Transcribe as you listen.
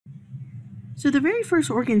So the very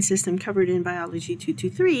first organ system covered in Biology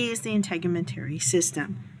 223 is the integumentary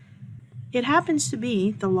system. It happens to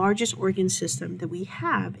be the largest organ system that we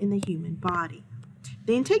have in the human body.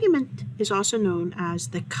 The integument is also known as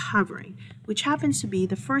the covering, which happens to be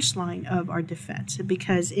the first line of our defense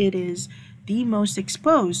because it is the most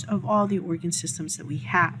exposed of all the organ systems that we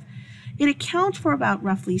have. It accounts for about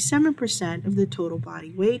roughly 7% of the total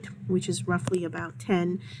body weight, which is roughly about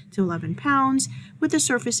 10 to 11 pounds, with a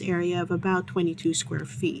surface area of about 22 square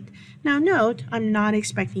feet. Now note, I'm not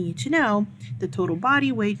expecting you to know the total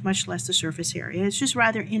body weight, much less the surface area. It's just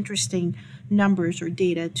rather interesting numbers or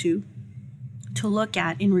data to look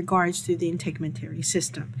at in regards to the integumentary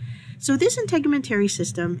system. So this integumentary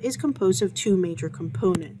system is composed of two major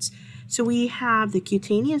components. So we have the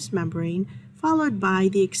cutaneous membrane followed by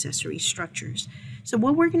the accessory structures. So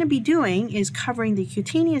what we're going to be doing is covering the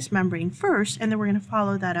cutaneous membrane first, and then we're going to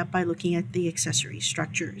follow that up by looking at the accessory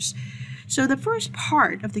structures. So the first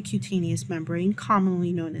part of the cutaneous membrane,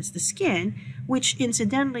 commonly known as the skin, which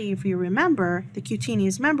incidentally, if you remember, the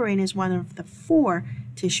cutaneous membrane is one of the 4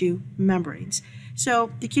 tissue membranes.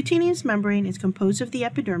 So the cutaneous membrane is composed of the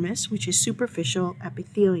epidermis, which is superficial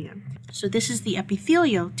epithelium. So this is the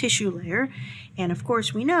epithelial tissue layer, and of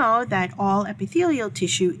course we know that all epithelial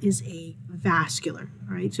tissue is avascular,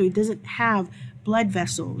 right? So it doesn't have blood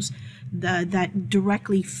vessels that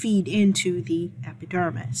directly feed into the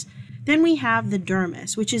epidermis. Then we have the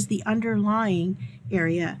dermis, which is the underlying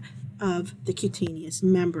area of the cutaneous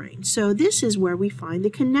membrane. So this is where we find the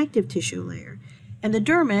connective tissue layer. And the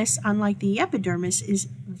dermis, unlike the epidermis, is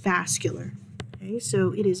vascular. Okay,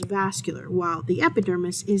 so it is vascular, while the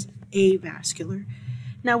epidermis is avascular.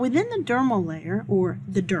 Now within the dermal layer, or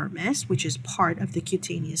the dermis, which is part of the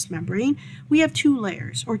cutaneous membrane, we have 2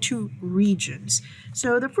 layers, or 2 regions.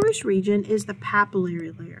 So the first region is the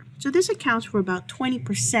papillary layer. So this accounts for about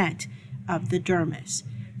 20% of the dermis.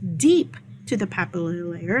 Deep to the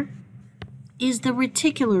papillary layer is the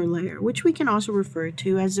reticular layer, which we can also refer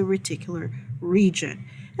to as the reticular region.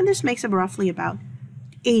 And this makes up roughly about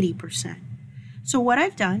 80%. So what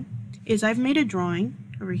I've done is I've made a drawing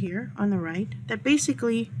over here on the right that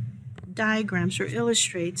basically diagrams or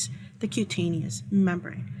illustrates the cutaneous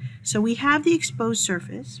membrane. So we have the exposed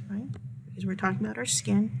surface, right? Because we're talking about our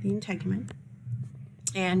skin, the integument.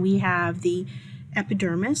 And we have the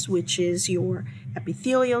epidermis, which is your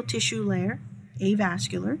epithelial tissue layer,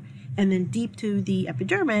 avascular. And then deep to the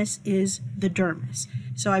epidermis is the dermis.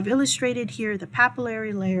 So I've illustrated here the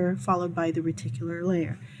papillary layer followed by the reticular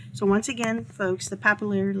layer. So once again, folks, the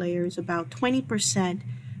papillary layer is about 20%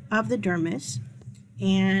 of the dermis,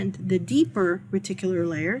 and the deeper reticular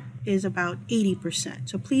layer is about 80%.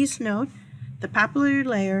 So please note, the papillary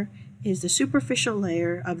layer is the superficial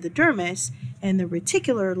layer of the dermis, and the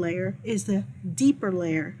reticular layer is the deeper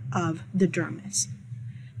layer of the dermis.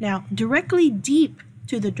 Now, directly deep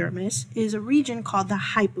to the dermis is a region called the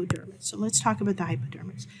hypodermis. So let's talk about the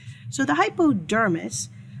hypodermis. So the hypodermis,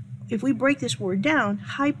 if we break this word down,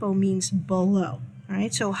 hypo means below, all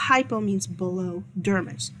right? So hypo means below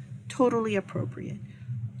dermis, totally appropriate.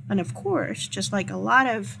 And of course, just like a lot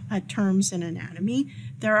of terms in anatomy,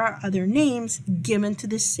 there are other names given to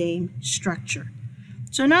the same structure.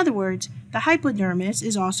 So in other words, the hypodermis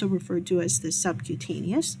is also referred to as the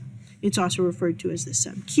subcutaneous. It's also referred to as the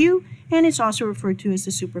subcu, and it's also referred to as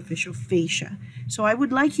the superficial fascia. So I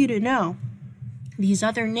would like you to know these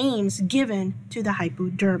other names given to the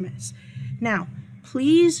hypodermis. Now,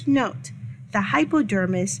 please note, the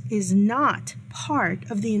hypodermis is not part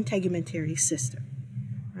of the integumentary system,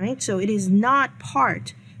 right? So it is not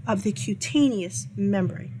part of the cutaneous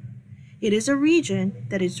membrane. It is a region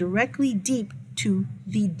that is directly deep to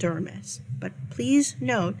the dermis. But please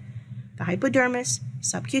note, the hypodermis,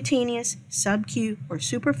 subcutaneous, subcu, or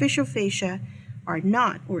superficial fascia are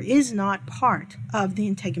not or is not part of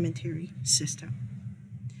the integumentary system.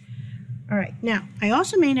 All right, now I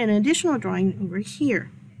also made an additional drawing over here.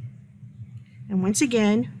 And once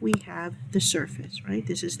again, we have the surface, right?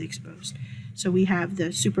 This is the exposed. So we have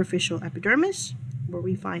the superficial epidermis, where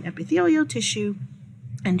we find epithelial tissue,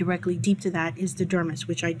 and directly deep to that is the dermis,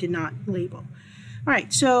 which I did not label. All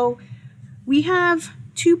right, so we have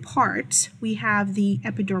 2 parts. We have the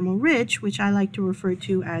epidermal ridge, which I like to refer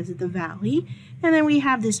to as the valley, and then we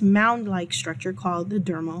have this mound-like structure called the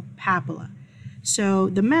dermal papilla. So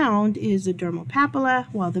the mound is the dermal papilla,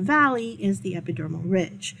 while the valley is the epidermal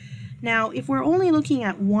ridge. Now, if we're only looking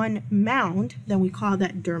at one mound, then we call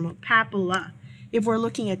that dermal papilla. If we're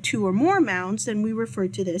looking at 2 or more mounds, then we refer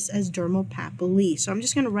to this as dermal papillae. So I'm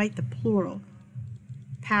just going to write the plural,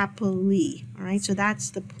 papillae. All right, so that's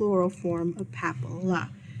the plural form of papilla.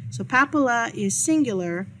 So papilla is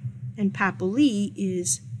singular, and papilli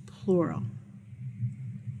is plural.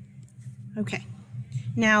 Okay.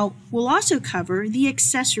 Now, we'll also cover the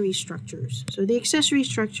accessory structures. So the accessory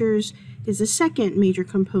structures is the second major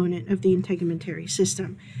component of the integumentary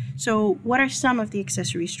system. So what are some of the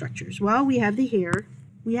accessory structures? Well, we have the hair,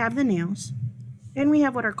 we have the nails, and we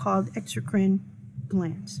have what are called exocrine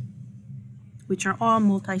glands, which are all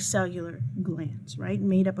multicellular glands, right?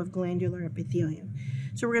 Made up of glandular epithelium.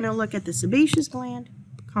 So we're going to look at the sebaceous gland,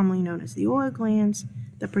 commonly known as the oil glands,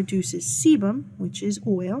 that produces sebum, which is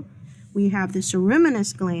oil. We have the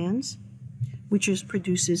ceruminous glands, which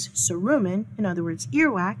produces cerumen, in other words,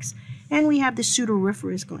 earwax. And we have the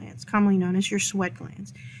sudoriferous glands, commonly known as your sweat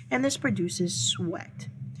glands. And this produces sweat.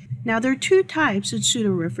 Now, there are two types of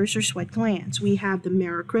sudoriferous or sweat glands. We have the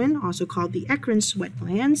merocrine, also called the eccrine sweat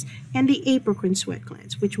glands, and the apocrine sweat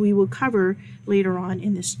glands, which we will cover later on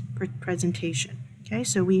in this presentation. Okay,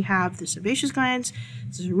 so we have the sebaceous glands,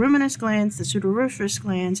 the ceruminous glands, the sudoriferous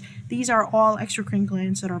glands. These are all exocrine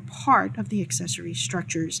glands that are part of the accessory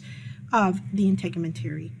structures of the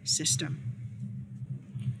integumentary system.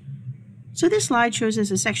 So this slide shows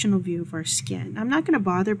us a sectional view of our skin. I'm not going to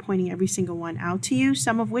bother pointing every single one out to you,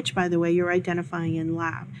 some of which, by the way, you're identifying in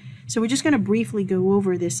lab. So we're just going to briefly go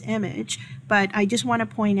over this image, but I just want to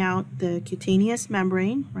point out the cutaneous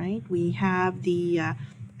membrane, right? We have the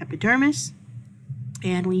epidermis,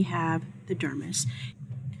 and we have the dermis.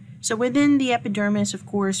 So within the epidermis, of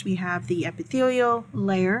course, we have the epithelial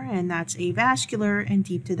layer, and that's avascular, and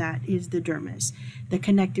deep to that is the dermis, the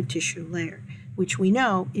connective tissue layer, which we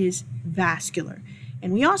know is vascular.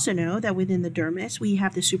 And we also know that within the dermis, we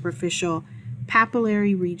have the superficial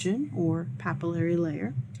papillary region, or papillary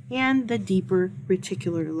layer, and the deeper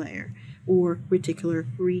reticular layer, or reticular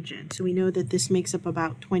region. So we know that this makes up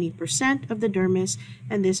about 20% of the dermis,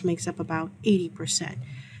 and this makes up about 80%.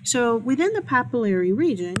 So within the papillary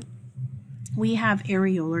region, we have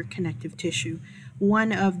areolar connective tissue,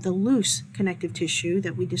 one of the loose connective tissue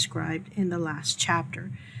that we described in the last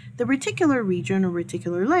chapter. The reticular region, or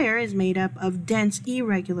reticular layer, is made up of dense,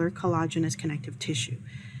 irregular collagenous connective tissue.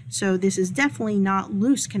 So this is definitely not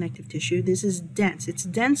loose connective tissue. This is dense. It's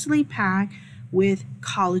densely packed with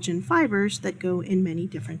collagen fibers that go in many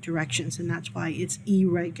different directions, and that's why it's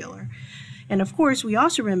irregular. And of course, we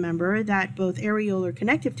also remember that both areolar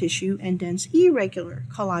connective tissue and dense irregular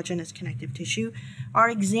collagenous connective tissue are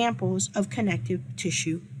examples of connective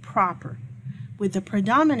tissue proper, with the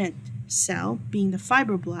predominant cell being the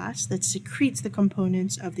fibroblast that secretes the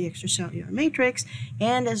components of the extracellular matrix,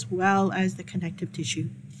 and as well as the connective tissue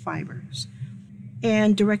fibers.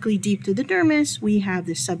 And directly deep to the dermis, we have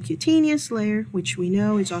the subcutaneous layer, which we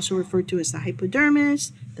know is also referred to as the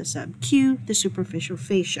hypodermis, the subcu, the superficial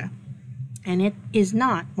fascia. And it is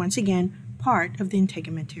not, once again, part of the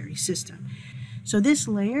integumentary system. So this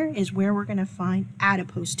layer is where we're going to find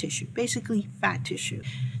adipose tissue, basically fat tissue.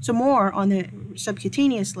 So more on the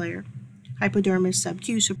subcutaneous layer, hypodermis,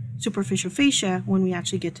 subcu, superficial fascia, when we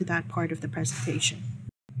actually get to that part of the presentation.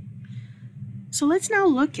 So let's now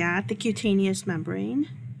look at the cutaneous membrane,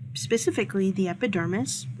 specifically the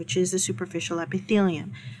epidermis, which is the superficial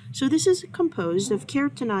epithelium. So this is composed of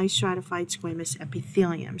keratinized stratified squamous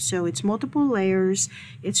epithelium. So it's multiple layers,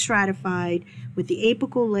 it's stratified, with the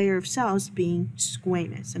apical layer of cells being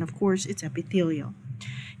squamous, and of course it's epithelial.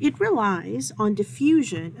 It relies on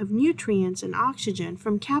diffusion of nutrients and oxygen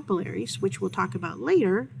from capillaries, which we'll talk about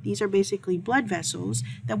later. These are basically blood vessels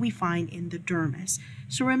that we find in the dermis.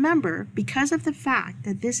 So remember, because of the fact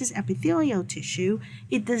that this is epithelial tissue,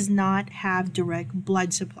 it does not have direct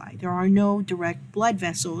blood supply. There are no direct blood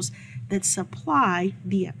vessels that supply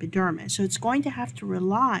the epidermis. So it's going to have to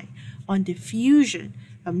rely on diffusion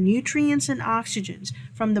of nutrients and oxygens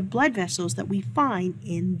from the blood vessels that we find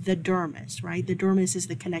in the dermis, right? The dermis is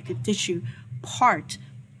the connective tissue part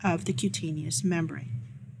of the cutaneous membrane.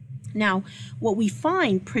 Now, what we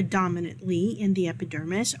find predominantly in the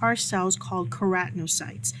epidermis are cells called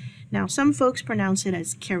keratinocytes. Now, some folks pronounce it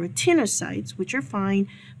as keratinocytes, which are fine,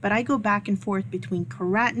 but I go back and forth between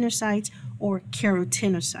keratinocytes or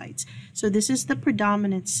keratinocytes. So this is the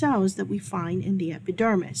predominant cells that we find in the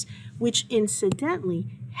epidermis, which incidentally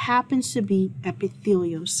happens to be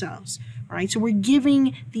epithelial cells. All right, so we're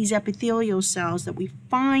giving these epithelial cells that we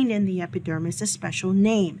find in the epidermis a special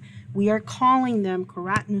name. We are calling them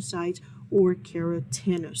keratinocytes or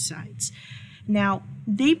keratinocytes. Now,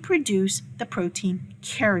 they produce the protein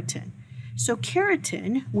keratin. So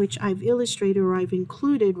keratin, which I've illustrated, or I've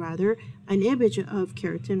included rather, an image of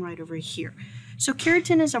keratin right over here. So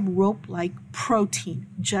keratin is a rope-like protein,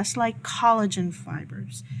 just like collagen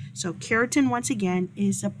fibers. So keratin, once again,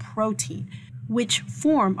 is a protein. which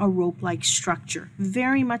form a rope-like structure,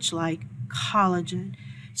 very much like collagen.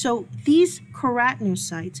 So these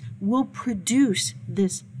keratinocytes will produce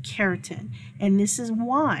this keratin, and this is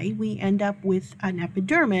why we end up with an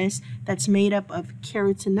epidermis that's made up of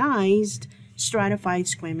keratinized stratified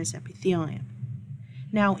squamous epithelium.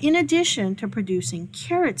 Now, in addition to producing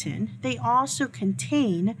keratin, they also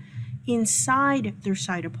contain inside their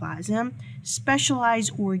cytoplasm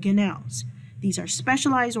specialized organelles. These are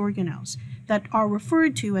specialized organelles that are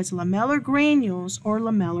referred to as lamellar granules or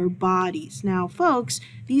lamellar bodies. Now, folks,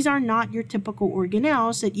 these are not your typical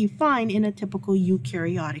organelles that you find in a typical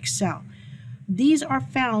eukaryotic cell. These are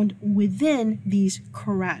found within these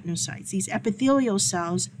keratinocytes, these epithelial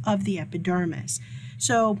cells of the epidermis.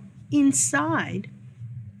 So inside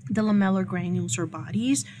the lamellar granules or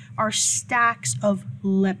bodies are stacks of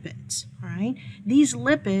lipids, all right? These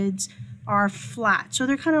lipids are flat, so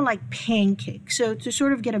they're kind of like pancakes. So to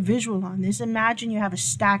sort of get a visual on this, imagine you have a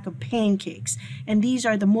stack of pancakes, and these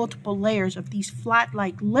are the multiple layers of these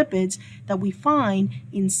flat-like lipids that we find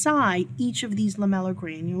inside each of these lamellar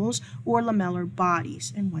granules or lamellar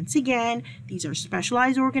bodies. And once again, these are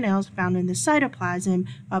specialized organelles found in the cytoplasm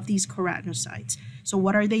of these keratinocytes. So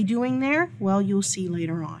what are they doing there? Well, you'll see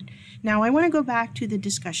later on. Now, I want to go back to the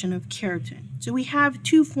discussion of keratin. So we have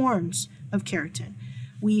two forms of keratin.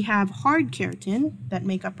 We have hard keratin that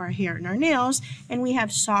make up our hair and our nails, and we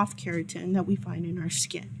have soft keratin that we find in our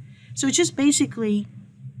skin. So it's just basically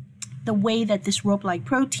the way that this rope-like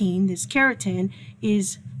protein, this keratin,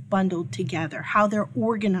 is bundled together. How they're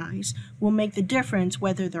organized will make the difference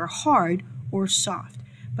whether they're hard or soft.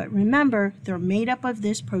 But remember, they're made up of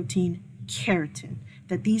this protein, keratin,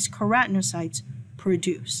 that these keratinocytes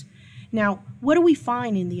produce. Now, what do we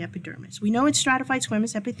find in the epidermis? We know it's stratified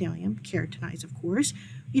squamous epithelium, keratinized, of course.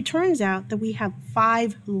 It turns out that we have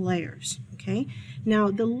 5 layers, okay?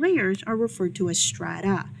 Now, the layers are referred to as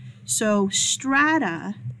strata. So,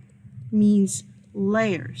 strata means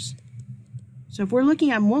layers. So, if we're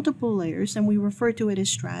looking at multiple layers, then we refer to it as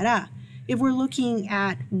strata. If we're looking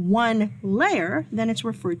at one layer, then it's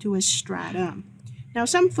referred to as stratum. Now,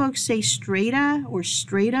 some folks say strata or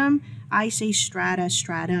stratum. I say strata,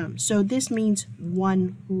 stratum. So this means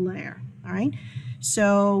one layer, all right?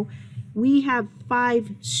 So we have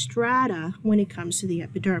 5 strata when it comes to the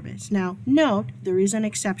epidermis. Now, note, there is an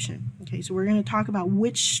exception, okay? So we're going to talk about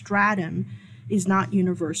which stratum is not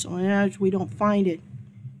universal. In other words, we don't find it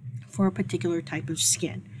for a particular type of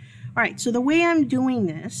skin. All right, so the way I'm doing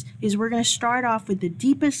this is we're going to start off with the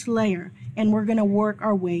deepest layer, and we're going to work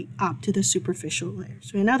our way up to the superficial layer.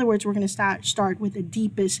 So in other words, we're going to start with the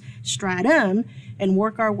deepest stratum and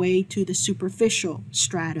work our way to the superficial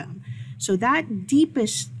stratum. So that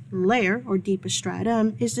deepest layer or deepest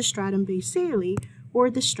stratum is the stratum basale or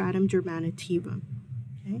the stratum germinativum.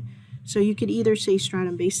 Okay? So you could either say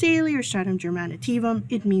stratum basale or stratum germinativum.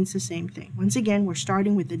 It means the same thing. Once again, we're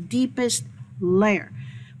starting with the deepest layer,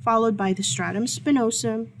 followed by the stratum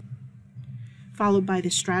spinosum, followed by the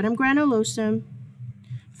stratum granulosum,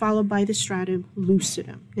 followed by the stratum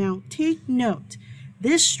lucidum. Now, take note,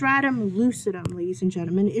 this stratum lucidum, ladies and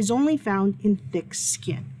gentlemen, is only found in thick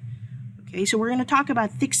skin. Okay, so we're going to talk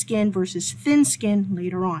about thick skin versus thin skin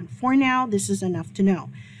later on. For now, this is enough to know.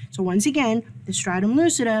 So once again, the stratum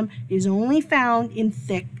lucidum is only found in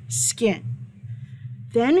thick skin.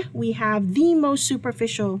 Then we have the most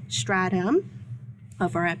superficial stratum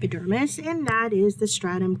of our epidermis, and that is the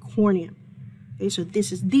stratum corneum. Okay, so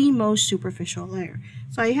this is the most superficial layer.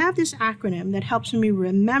 So I have this acronym that helps me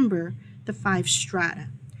remember the 5 strata.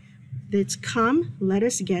 That's come, let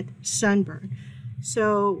us get sunburn.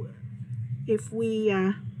 So if we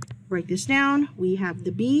write this down, we have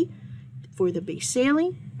the B for the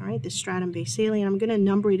basale, all right, the stratum basale, and I'm going to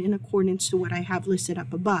number it in accordance to what I have listed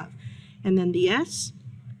up above. And then the S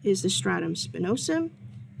is the stratum spinosum,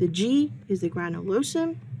 the G is the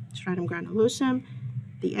granulosum, stratum granulosum,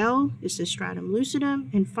 the L is the stratum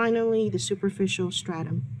lucidum, and finally the superficial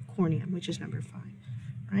stratum corneum, which is number 5.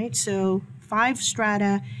 All right, so 5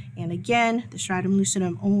 strata, and again, the stratum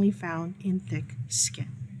lucidum only found in thick skin.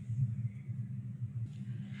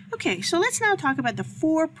 Okay, so let's now talk about the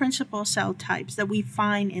 4 principal cell types that we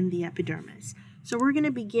find in the epidermis. So we're going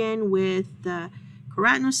to begin with the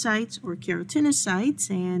keratinocytes or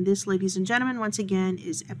keratinocytes, and this, ladies and gentlemen, once again,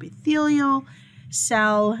 is epithelial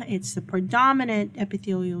cell. It's the predominant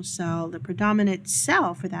epithelial cell, the predominant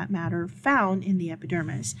cell, for that matter, found in the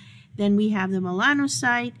epidermis. Then we have the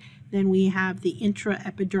melanocyte. Then we have the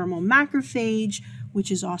intraepidermal macrophage,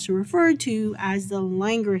 which is also referred to as the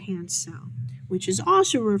Langerhans cell, which is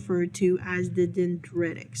also referred to as the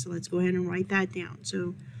dendritic. So let's go ahead and write that down.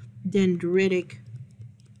 So dendritic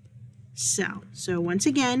cell. So once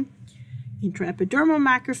again, intraepidermal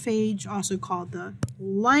macrophage, also called the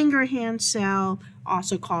Langerhans cell,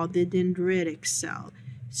 also called the dendritic cell.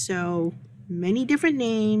 So many different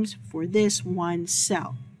names for this one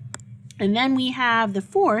cell. And then we have the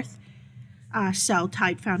fourth cell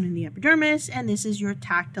type found in the epidermis, and this is your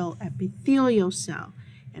tactile epithelial cell.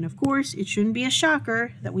 And of course, it shouldn't be a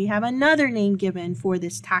shocker that we have another name given for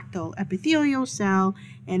this tactile epithelial cell,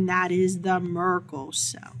 and that is the Merkel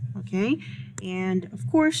cell, okay? And of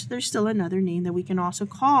course, there's still another name that we can also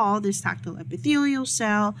call this tactile epithelial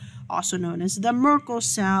cell, also known as the Merkel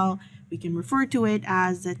cell. We can refer to it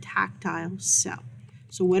as the tactile cell.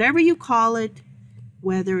 So whatever you call it,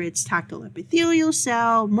 whether it's tactile epithelial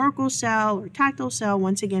cell, Merkel cell, or tactile cell,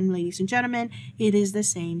 once again, ladies and gentlemen, it is the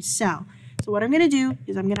same cell. So what I'm going to do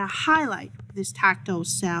is I'm going to highlight this tactile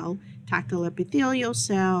cell, tactile epithelial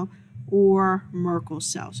cell, or Merkel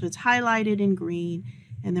cell. So it's highlighted in green,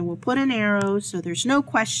 and then we'll put an arrow so there's no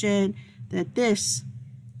question that this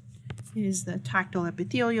is the tactile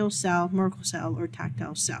epithelial cell, Merkel cell, or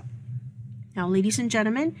tactile cell. Now, ladies and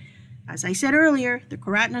gentlemen, as I said earlier, the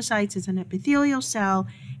keratinocytes is an epithelial cell,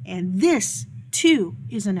 and this too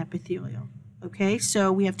is an epithelial. Okay,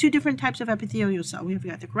 so we have two different types of epithelial cell. We've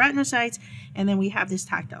got the keratinocytes, and then we have this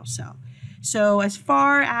tactile cell. So as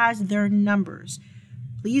far as their numbers,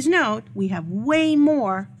 please note we have way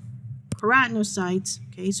more keratinocytes,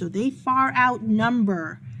 okay, so they far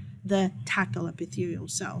outnumber the tactile epithelial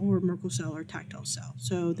cell, or Merkel cell, or tactile cell.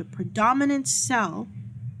 So the predominant cell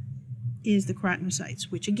is the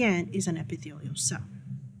keratinocytes, which again is an epithelial cell.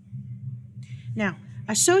 Now,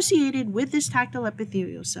 associated with this tactile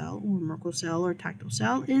epithelial cell, or Merkel cell, or tactile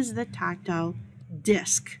cell, is the tactile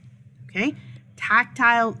disc, okay?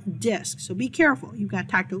 Tactile disc, so be careful. You've got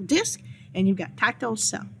tactile disc, and you've got tactile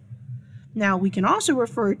cell. Now, we can also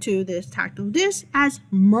refer to this tactile disc as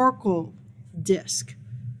Merkel disc,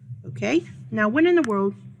 okay? Now, what in the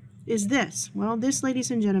world is this? Well, this,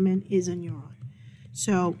 ladies and gentlemen, is a neuron.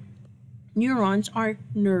 So, neurons are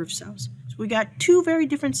nerve cells. So we got two very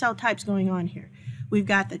different cell types going on here. We've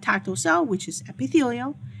got the tactile cell, which is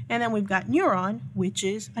epithelial, and then we've got neuron, which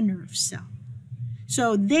is a nerve cell.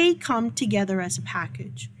 So they come together as a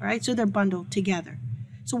package, all right? So they're bundled together.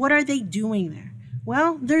 So what are they doing there?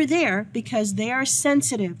 Well, they're there because they are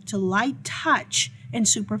sensitive to light touch and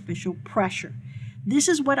superficial pressure. This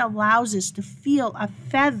is what allows us to feel a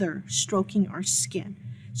feather stroking our skin.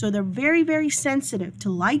 So they're very, very sensitive to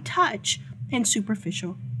light touch and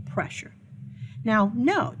superficial pressure. Now,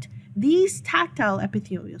 note, these tactile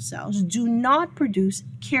epithelial cells do not produce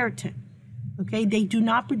keratin, okay? They do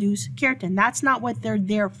not produce keratin. That's not what they're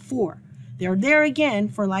there for. They're there, again,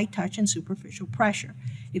 for light touch and superficial pressure.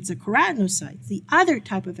 It's the keratinocytes, the other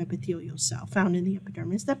type of epithelial cell found in the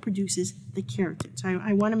epidermis, that produces the keratin. So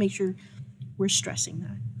I want to make sure we're stressing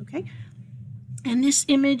that, okay? And this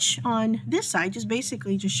image on this side just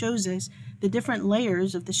basically just shows us the different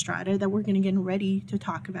layers of the strata that we're going to get ready to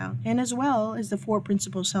talk about, and as well as the four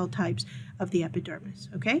principal cell types of the epidermis,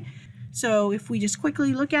 okay? So if we just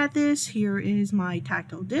quickly look at this, here is my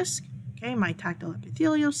tactile disc, okay, my tactile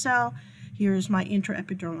epithelial cell. Here's my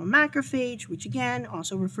intraepidermal macrophage, which again,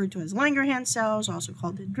 also referred to as Langerhans cells, also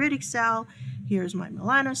called dendritic cell. Here's my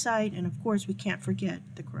melanocyte, and of course we can't forget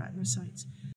the keratinocytes.